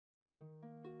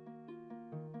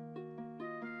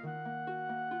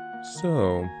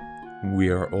So, we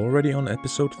are already on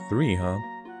episode 3, huh?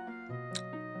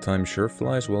 Time sure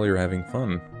flies while you're having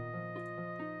fun.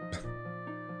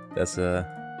 That's a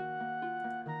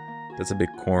bit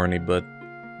corny, but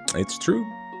it's true.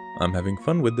 I'm having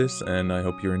fun with this, and I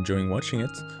hope you're enjoying watching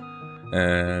it.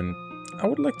 And I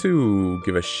would like to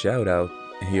give a shout out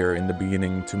here in the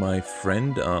beginning to my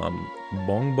friend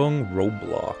Bong Bong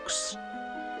Roblox,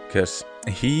 because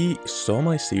he saw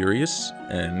my series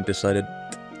and decided,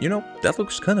 you know, that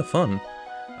looks kind of fun.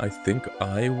 I think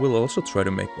I will also try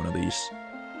to make one of these.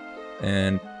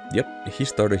 And yep, he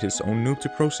started his own Noob to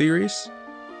Pro series.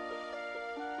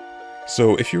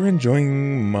 So if you're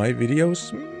enjoying my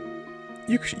videos,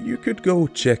 you could go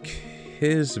check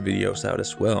his videos out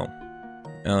as well.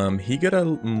 He got a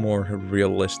more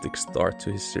realistic start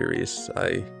to his series,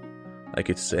 I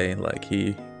could say. Like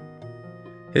his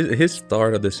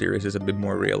start of the series is a bit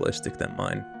more realistic than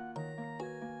mine.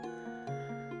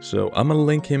 So I'm gonna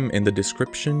link him in the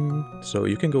description, so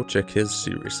you can go check his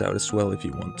series out as well if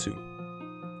you want to.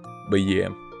 But yeah,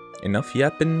 enough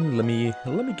yapping. Let me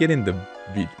get in the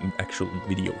actual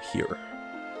video here.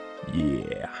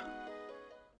 Yeah.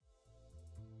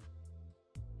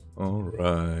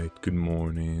 Alright, good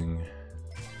morning.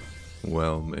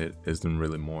 Well, it isn't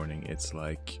really morning, it's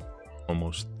like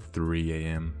almost 3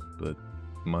 AM, but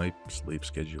my sleep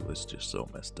schedule is just so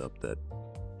messed up that...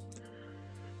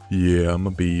 yeah, I'm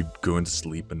gonna be going to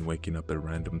sleep and waking up at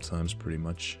random times pretty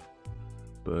much.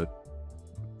 But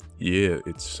yeah,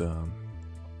 it's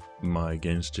my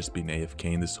game's just been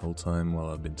AFKing this whole time while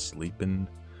I've been sleeping.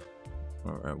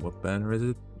 Alright, what banner is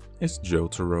it? It's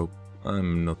Jotaro.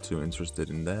 I'm not too interested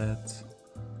in that.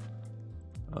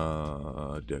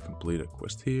 Did I complete a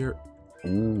quest here?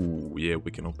 Ooh, yeah, we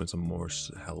can open some more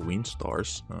Halloween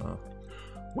stars.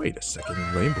 Wait a second,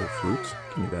 rainbow fruit?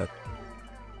 Give me that.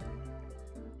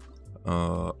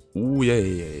 Ooh,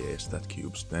 yeah, stat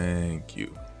cubes, thank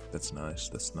you. That's nice,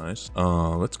 that's nice.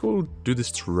 Let's go do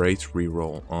this trait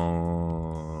reroll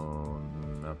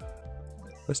on...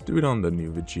 let's do it on the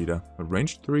new Vegeta.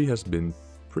 Range 3 has been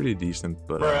pretty decent,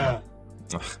 but I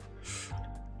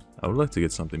would like to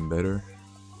get something better.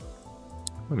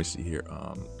 Let me see here.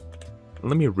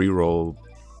 Let me reroll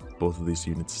both of these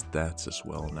units' stats as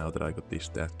well, now that I got these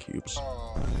stat cubes.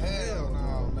 Oh, hell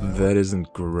no, man. That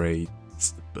isn't great,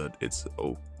 but it's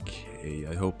okay.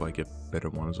 I hope I get better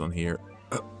ones on here.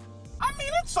 I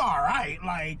mean, it's alright,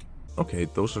 like... okay,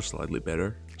 those are slightly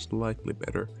better. Slightly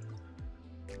better.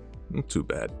 Not too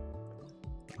bad.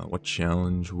 What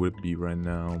challenge would it be right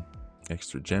now?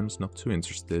 Extra gems, not too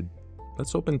interested.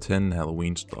 Let's open 10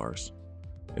 Halloween stars.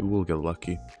 Maybe we'll get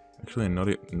lucky. Actually,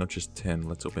 not just 10,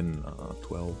 let's open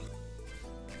 12.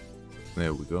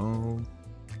 There we go.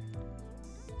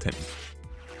 10.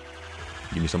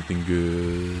 Give me something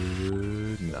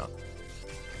good. No.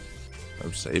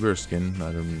 Oh, Saber skin.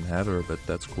 I don't have her, but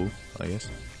that's cool, I guess.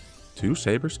 2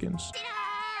 Saber skins?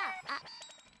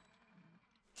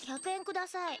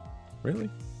 Really?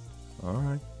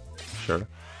 Alright. Sure.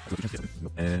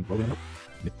 And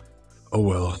oh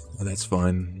well, that's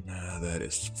fine. That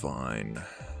is fine.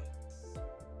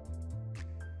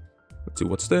 Let's see,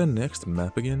 what's the next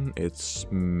map again? It's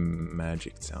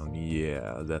Magic Town.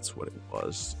 Yeah, that's what it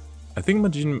was. I think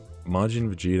Majin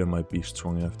Vegeta might be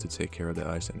strong enough to take care of the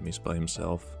ice enemies by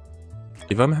himself.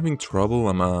 If I'm having trouble,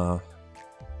 I'm gonna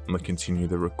continue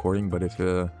the recording, but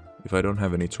if I don't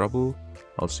have any trouble,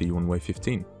 I'll see you on wave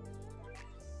 15.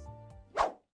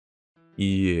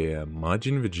 Yeah,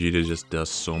 Majin Vegeta just does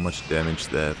so much damage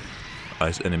that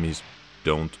ice enemies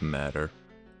don't matter.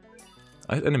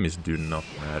 Ice enemies do not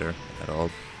matter at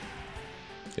all.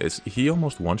 He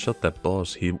almost one-shot that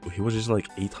boss. He was just like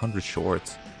 800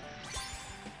 short.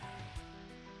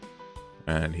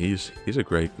 And he's a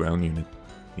great ground unit.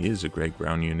 He is a great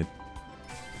ground unit.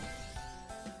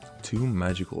 2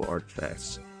 magical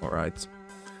artifacts. Alright.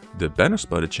 The banner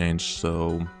spotted changed,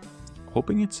 so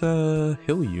hoping it's a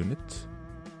hill unit.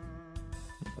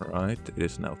 Alright, it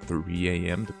is now 3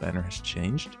 AM. The banner has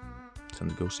changed. Time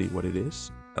to go see what it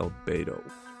is. Albedo.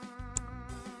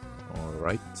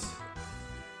 Alright.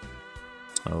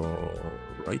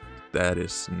 Alright, that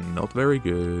is not very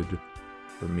good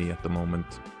for me at the moment.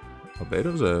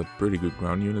 Albedo's a pretty good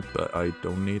ground unit, but I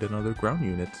don't need another ground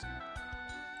unit.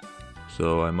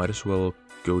 So I might as well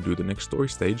go do the next story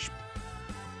stage.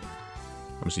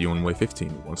 I'm see you on wave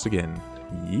 15 once again.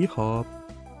 Yeehaw!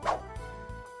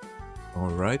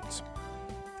 Alright.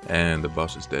 And the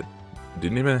boss is dead.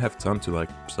 Didn't even have time to like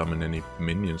summon any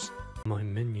minions. My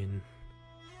minion,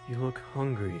 you look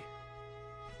hungry.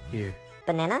 Here.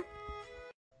 Banana?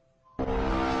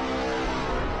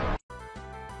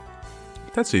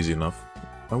 That's easy enough.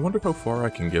 I wonder how far I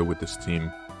can get with this team.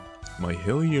 My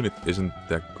hill unit isn't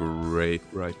that great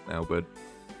right now, but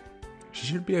she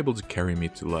should be able to carry me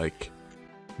to, like,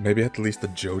 maybe at least a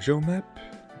JoJo map?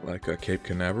 Like a Cape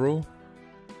Canaveral?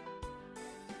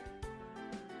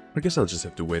 I guess I'll just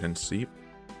have to wait and see.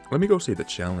 Let me go see the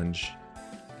challenge.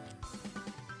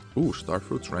 Ooh,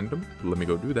 Starfruit's random. Let me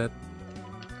go do that.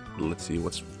 Let's see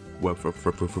what's... Well,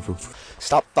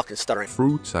 Stop fucking stuttering.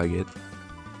 Fruits I get.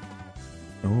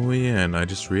 Oh yeah, and I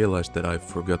just realized that I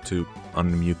forgot to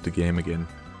unmute the game again.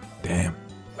 Damn.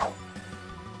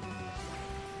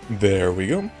 There we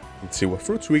go. Let's see what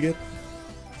fruits we get.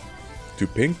 2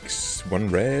 pinks, 1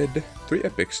 red, 3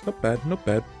 epics. Not bad, not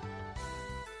bad.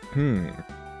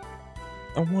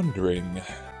 I'm wondering,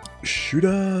 should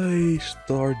I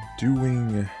start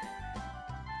doing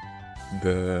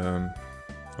the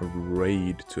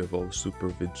raid to evolve Super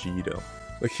Vegeta?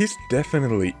 Like, he's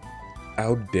definitely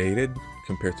outdated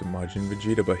compared to Majin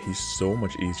Vegeta, but he's so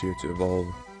much easier to evolve.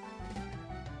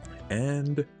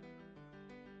 And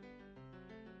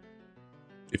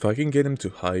if I can get him to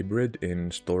hybrid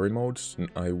in story modes,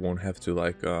 I won't have to,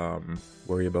 like,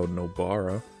 worry about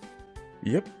Nobara.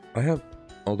 Yep, I have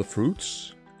all the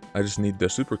fruits. I just need the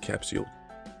super capsule.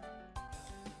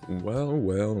 Well,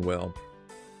 well, well.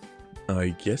 I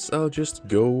guess I'll just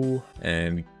go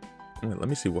and... Wait, let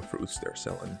me see what fruits they're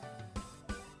selling.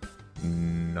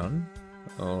 None?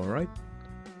 Alright.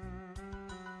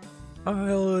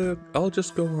 I'll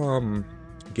just go,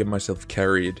 get myself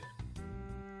carried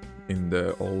in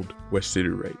the old West City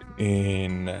raid.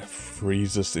 In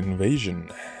Frieza's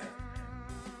invasion.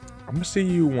 I'm gonna see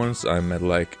you once I'm at,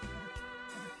 like,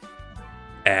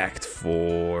 Act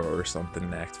 4 or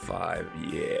something, Act 5,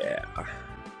 yeah.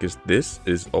 Because this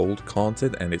is old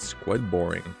content and it's quite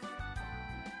boring.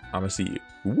 I'm gonna see you.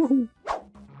 Woohoo!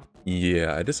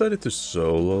 Yeah, I decided to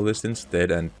solo this instead,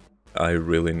 and I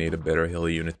really need a better hill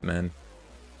unit, man.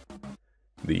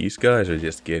 These guys are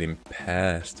just getting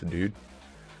past, dude.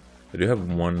 I do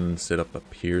have one set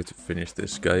up here to finish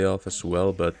this guy off as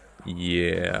well, but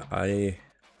yeah,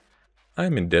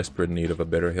 I'm in desperate need of a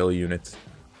better hill unit.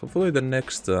 Hopefully the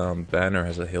next banner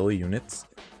has a hill unit,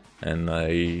 and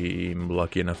I'm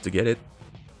lucky enough to get it.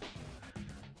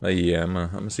 Yeah, I'm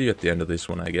gonna see you at the end of this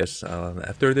one, I guess.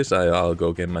 After this, I'll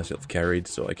go get myself carried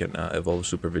so I can evolve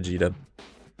Super Vegeta.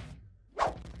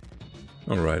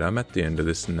 Alright, I'm at the end of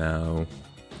this now.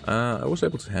 I was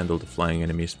able to handle the flying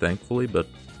enemies, thankfully, but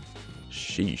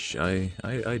sheesh,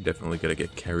 I definitely gotta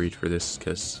get carried for this,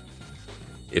 because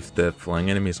if the flying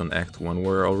enemies on Act 1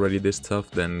 were already this tough,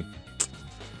 then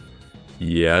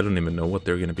yeah, I don't even know what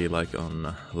they're gonna be like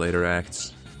on later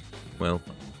acts. Well,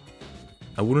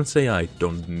 I wouldn't say I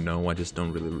don't know, I just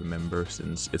don't really remember,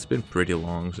 since it's been pretty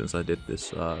long since I did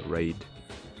this raid.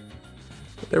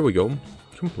 But there we go,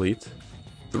 complete.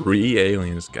 3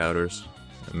 alien scouters,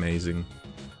 amazing.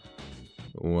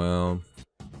 Well,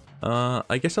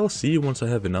 I guess I'll see you once I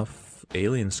have enough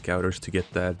alien scouters to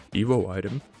get that Evo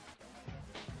item.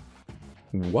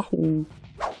 Wahoo!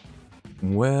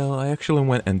 Well, I actually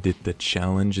went and did the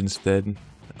challenge instead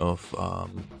of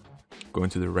going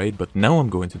to the raid, but now I'm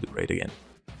going to the raid again.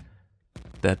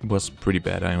 That was pretty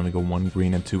bad. I only got 1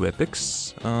 green and 2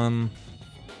 epics.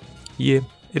 Yeah,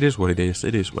 it is what it is.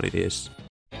 It is what it is.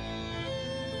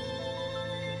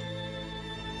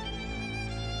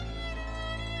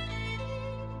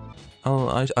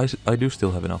 I do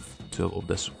still have enough to evolve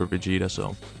the Super Vegeta,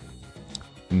 so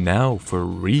now for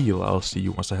real I'll see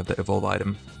you once I have the evolve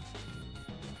item.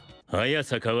 I just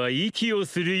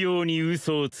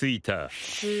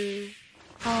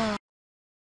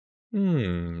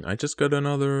got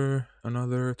another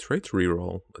trait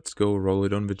reroll. Let's go roll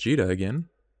it on Vegeta again.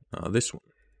 This one.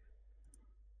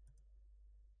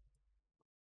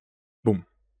 Boom.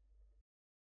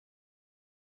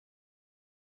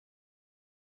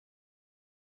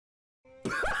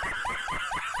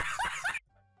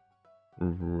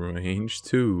 Range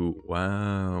 2,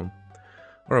 wow.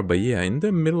 Alright, but yeah, in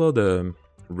the middle of the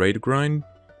raid grind,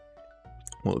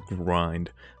 well, grind,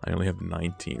 I only have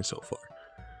 19 so far.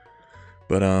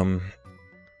 But,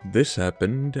 this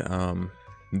happened,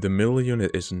 the middle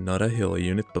unit is not a hill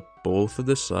unit, but both of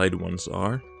the side ones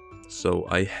are. So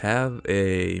I have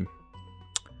a,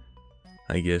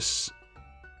 I guess,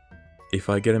 if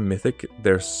I get a mythic,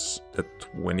 there's a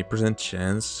 20%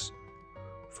 chance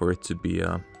for it to be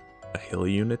a hill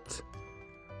unit.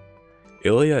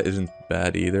 Ilya isn't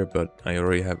bad either, but I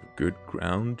already have good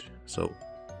ground, so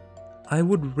I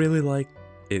would really like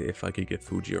it if I could get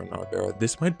Fuji or Nagara.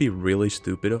 This might be really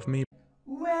stupid of me.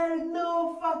 Well,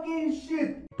 no fucking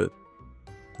shit. But,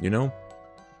 you know,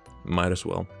 might as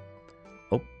well.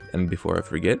 Oh, and before I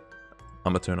forget,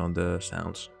 I'm gonna turn on the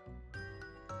sounds.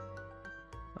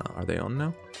 Are they on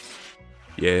now?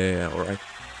 Yeah, alright.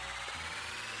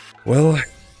 Well,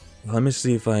 let me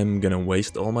see if I'm gonna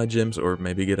waste all my gems or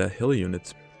maybe get a hill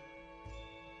unit.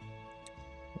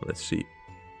 Let's see.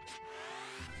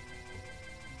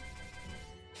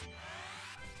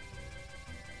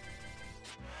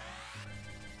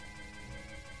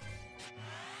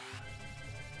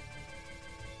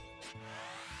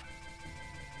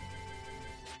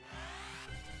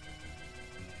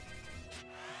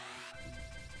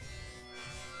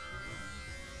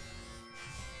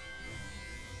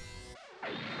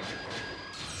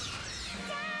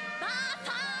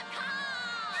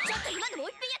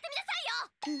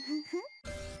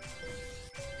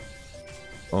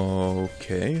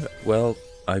 Okay, well,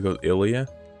 I got Ilya.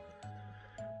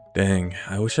 Dang,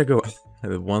 I wish I go...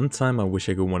 One time I wish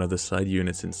I got one of the side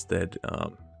units instead.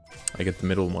 I get the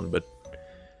middle one, but...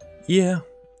 Yeah,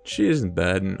 she isn't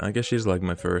bad, and I guess she's like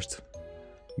my first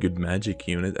good magic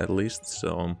unit at least,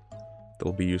 so...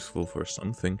 That'll be useful for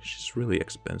something. She's really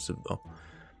expensive though.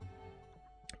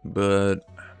 But...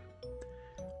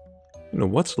 You know,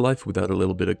 what's life without a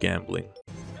little bit of gambling?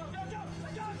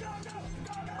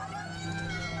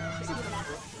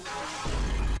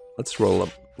 Let's roll up.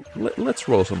 Let's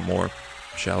roll some more,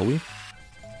 shall we?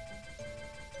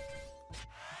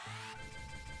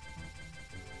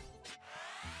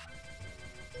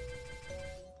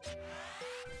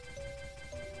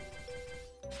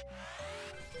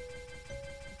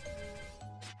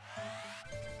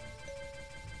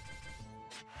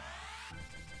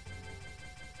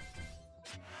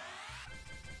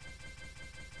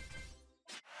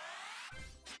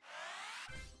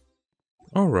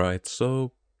 Alright,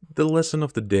 so the lesson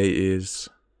of the day is,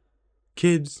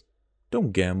 kids,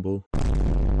 don't gamble.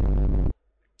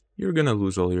 You're gonna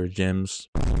lose all your gems,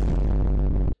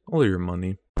 all your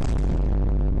money,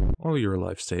 all your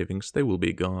life savings, they will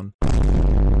be gone.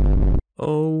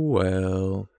 Oh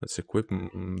well, let's equip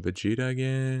Vegeta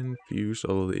again, fuse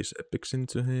all of these epics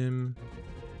into him.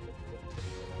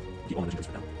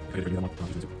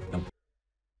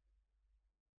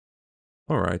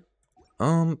 Alright.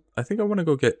 I think I want to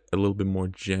go get a little bit more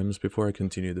gems before I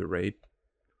continue the raid.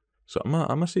 So I'm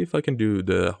gonna see if I can do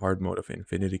the hard mode of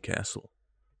Infinity Castle.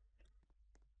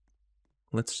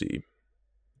 Let's see.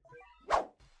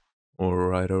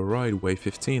 Alright, wave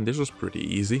 15. This was pretty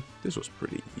easy.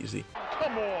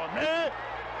 Come on, man!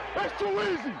 That's too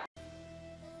easy!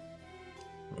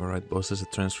 Alright, boss has a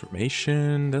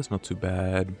transformation. That's not too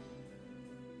bad.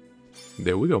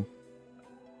 There we go.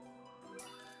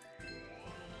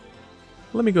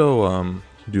 Let me go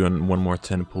do one more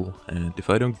 10 pull, and if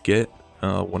I don't get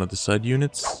one of the side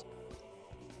units...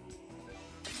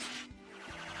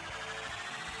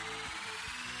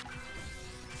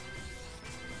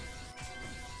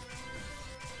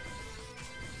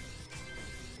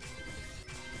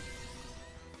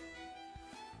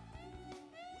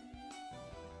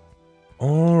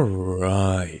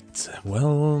 Alright,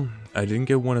 well, I didn't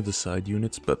get one of the side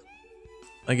units, but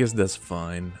I guess that's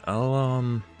fine.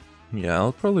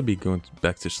 I'll probably be going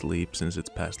back to sleep since it's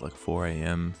past like 4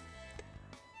 AM.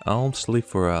 I'll sleep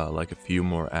for like a few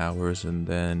more hours and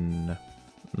then...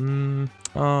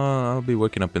 I'll be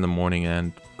waking up in the morning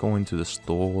and going to the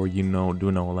store, you know,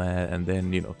 doing all that, and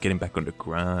then, you know, getting back on the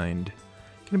grind.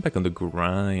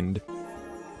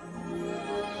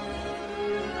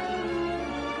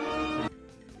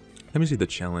 Let me see the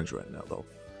challenge right now, though.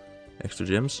 Extra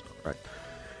gems? Alright.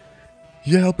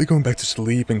 Yeah, I'll be going back to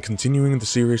sleep and continuing the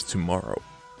series tomorrow.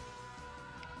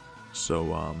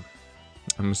 So, I'm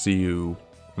gonna see you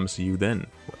then.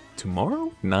 What,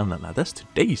 tomorrow? No, that's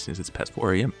today since it's past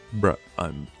 4 AM. Bruh,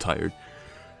 I'm tired.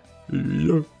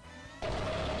 Yeah.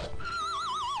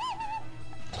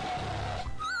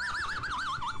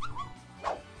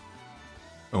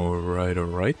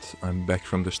 Alright. I'm back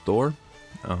from the store.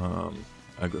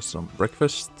 I got some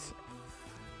breakfast.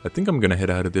 I think I'm gonna head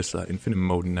out of this infinite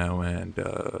mode now, and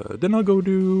then I'll go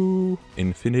do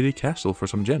Infinity Castle for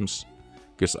some gems.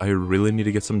 Because I really need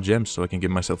to get some gems so I can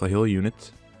give myself a heal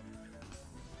unit.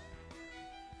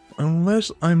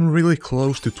 Unless I'm really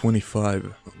close to 25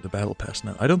 on the battle pass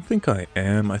now. I don't think I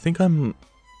am. I think I'm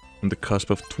on the cusp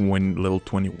of level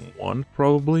 21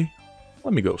 probably.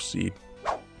 Let me go see.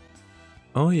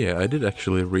 Oh yeah, I did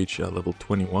actually reach level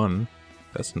 21.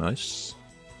 That's nice.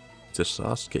 It's a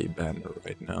Sasuke banner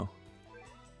right now.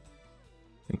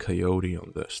 And Coyote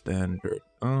on the standard.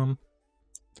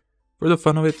 For the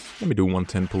fun of it, let me do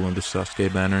 110 pull on the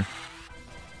Sasuke banner.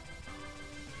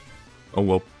 Oh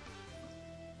well.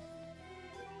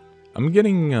 I'm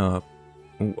getting, oh,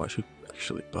 I should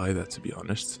actually buy that, to be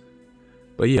honest.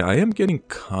 But yeah, I am getting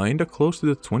kinda close to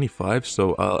the 25,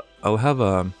 so I'll have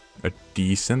a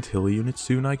decent hill unit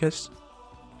soon, I guess.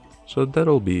 So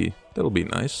that'll be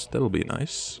nice. That'll be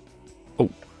nice. Oh,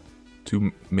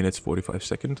 2 minutes 45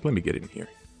 seconds. Let me get in here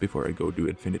before I go do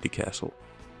Infinity Castle.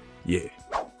 Yeah.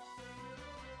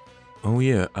 Oh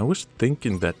yeah, I was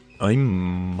thinking that I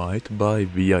might buy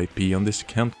VIP on this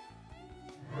account.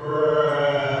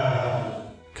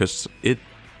 Because it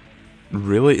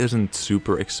really isn't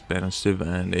super expensive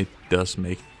and it does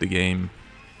make the game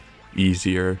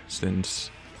easier since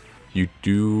you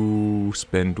do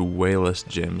spend way less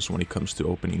gems when it comes to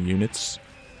opening units.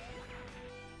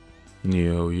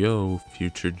 Yo,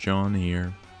 future John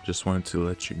here. Just wanted to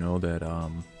let you know that I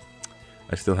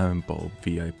still haven't bought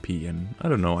VIP, and I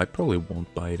don't know, I probably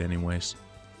won't buy it anyways.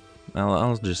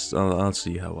 I'll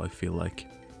see how I feel like.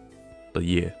 But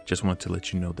yeah, just wanted to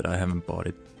let you know that I haven't bought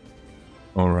it.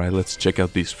 Alright, let's check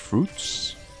out these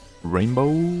fruits.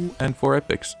 Rainbow and 4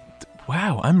 epics.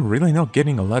 Wow, I'm really not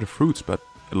getting a lot of fruits, but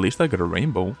at least I got a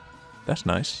rainbow. That's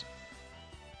nice.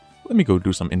 Let me go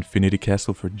do some Infinity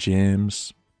Castle for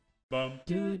gems.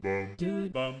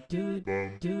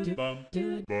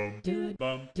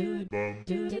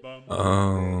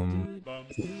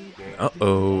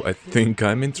 Uh-oh, I think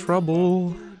I'm in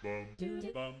trouble.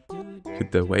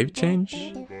 Hit the wave change.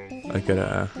 I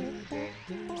gotta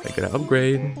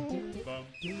upgrade.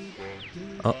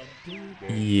 Oh,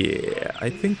 yeah, I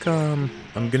think I'm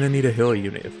gonna need a hill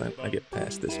unit if I get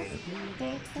past this man.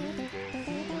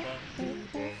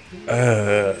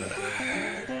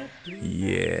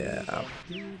 Yeah.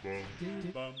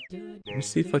 Let me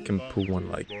see if I can pull one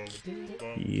like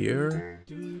here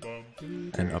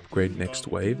and upgrade next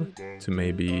wave to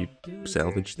maybe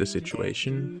salvage the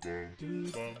situation.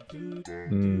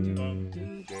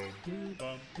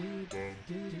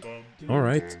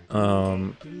 Alright,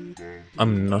 I'm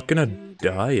not gonna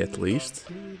die at least.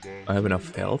 I have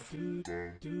enough health.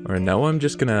 Alright, now I'm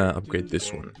just gonna upgrade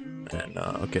this one. And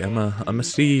okay, I'm gonna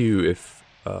see you if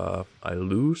I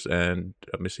lose, and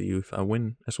I'm gonna see you if I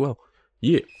win as well.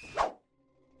 Yeah.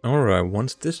 Alright,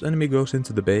 once this enemy goes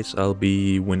into the base, I'll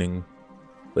be winning.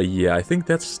 But yeah, I think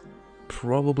that's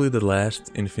probably the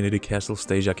last Infinity Castle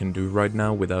stage I can do right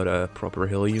now without a proper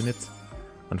hill unit,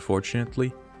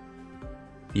 unfortunately.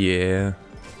 Yeah.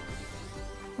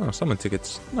 Oh, summon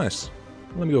tickets. Nice.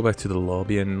 Let me go back to the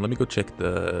lobby and let me go check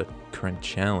the current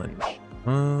challenge.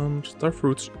 Star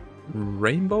fruits.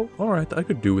 Rainbow? Alright, I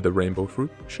could do with a rainbow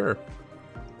fruit. Sure.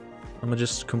 I'm gonna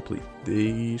just complete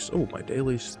these. Oh, my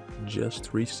daily's just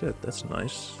reset. That's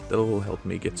nice. That'll help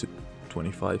me get to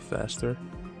 25 faster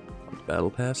on the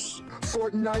battle pass.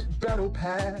 Fortnite battle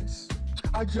pass.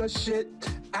 I just shit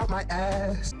out my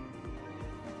ass.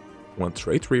 One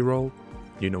trait reroll.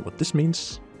 You know what this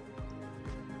means.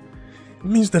 It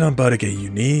means that I'm about to get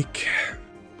unique.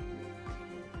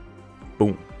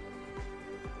 Boom.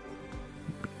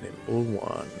 Nimble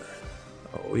one.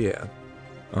 Oh yeah.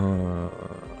 I'm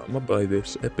gonna buy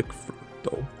this epic fruit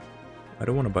though. I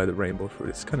don't want to buy the rainbow fruit,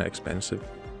 it's kind of expensive.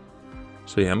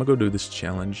 So yeah, I'm gonna go do this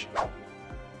challenge.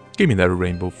 Give me that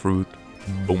rainbow fruit.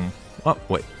 Boom. Oh,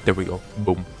 wait, there we go.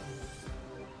 Boom.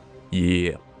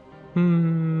 Yeah.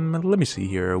 Let me see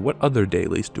here. What other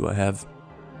dailies do I have?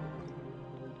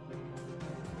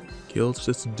 Guilds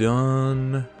is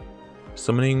done.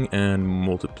 Summoning and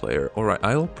multiplayer. Alright,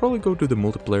 I'll probably go do the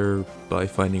multiplayer by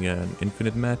finding an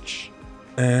infinite match.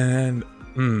 And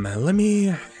let me...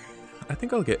 I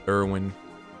think I'll get Erwin.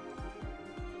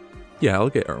 Yeah, I'll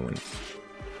get Erwin.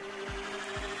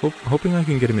 Hoping I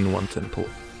can get him in one temple.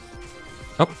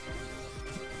 Oh.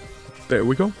 There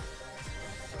we go.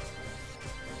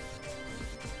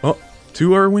 Oh,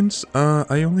 2 Erwins?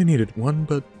 I only needed 1,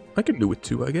 but I can do it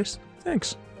 2, I guess.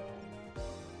 Thanks.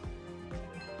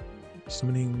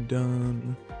 Summoning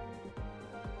done.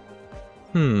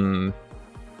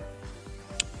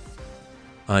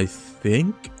 I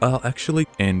think I'll actually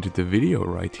end the video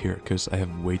right here, because I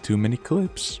have way too many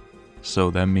clips. So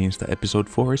that means that episode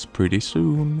 4 is pretty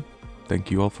soon.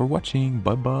 Thank you all for watching.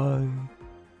 Bye bye.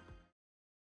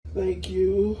 Thank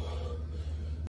you.